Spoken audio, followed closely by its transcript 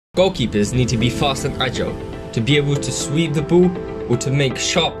Goalkeepers need to be fast and agile to be able to sweep the ball or to make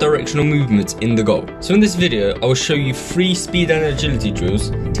sharp directional movements in the goal. So in this video, I will show you 3 speed and agility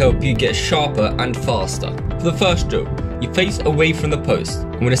drills to help you get sharper and faster. For the first drill, you face away from the post,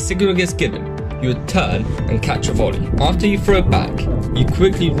 and when a signal gets given, you would turn and catch a volley. After you throw it back, you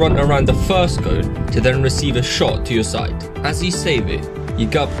quickly run around the first cone to then receive a shot to your side. As you save it, you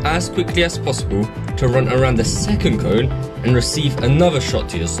go up as quickly as possible to run around the second cone and receive another shot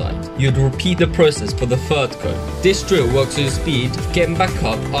to your side. You'd repeat the process for the third cone. This drill works on your speed of getting back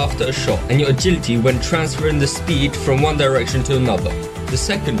up after a shot and your agility when transferring the speed from one direction to another. The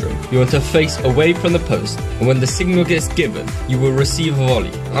second drill, you want to face away from the post, and when the signal gets given, you will receive a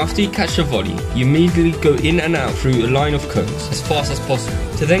volley. After you catch a volley, you immediately go in and out through a line of cones as fast as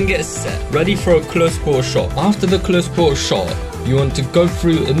possible to then get set, ready for a close quarter shot. After the close quarter shot, you want to go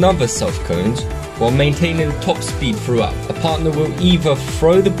through another self cones while maintaining top speed throughout. A partner will either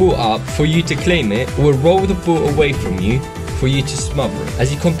throw the ball up for you to claim it or will roll the ball away from you for you to smother it.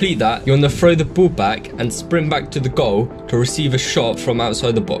 As you complete that, you want to throw the ball back and sprint back to the goal to receive a shot from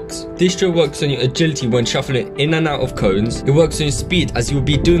outside the box. This drill works on your agility when shuffling in and out of cones. It works on your speed as you will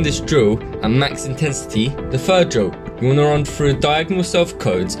be doing this drill at max intensity. The third drill, you want to run through diagonal self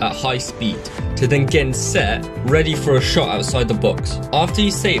cones at high speed to then get set, ready for a shot outside the box. After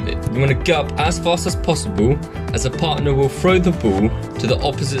you save it, you want to get up as fast as possible as a partner will throw the ball to the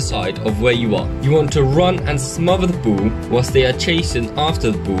opposite side of where you are. You want to run and smother the ball whilst they are chasing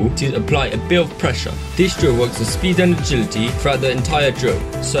after the ball to apply a bit of pressure. This drill works on speed and agility throughout the entire drill,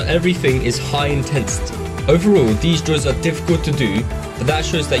 so everything is high intensity. Overall, these drills are difficult to do, but that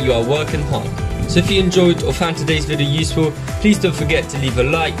shows that you are working hard. So if you enjoyed or found today's video useful, please don't forget to leave a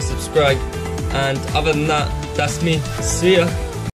like, subscribe, and other than that, that's me. See ya!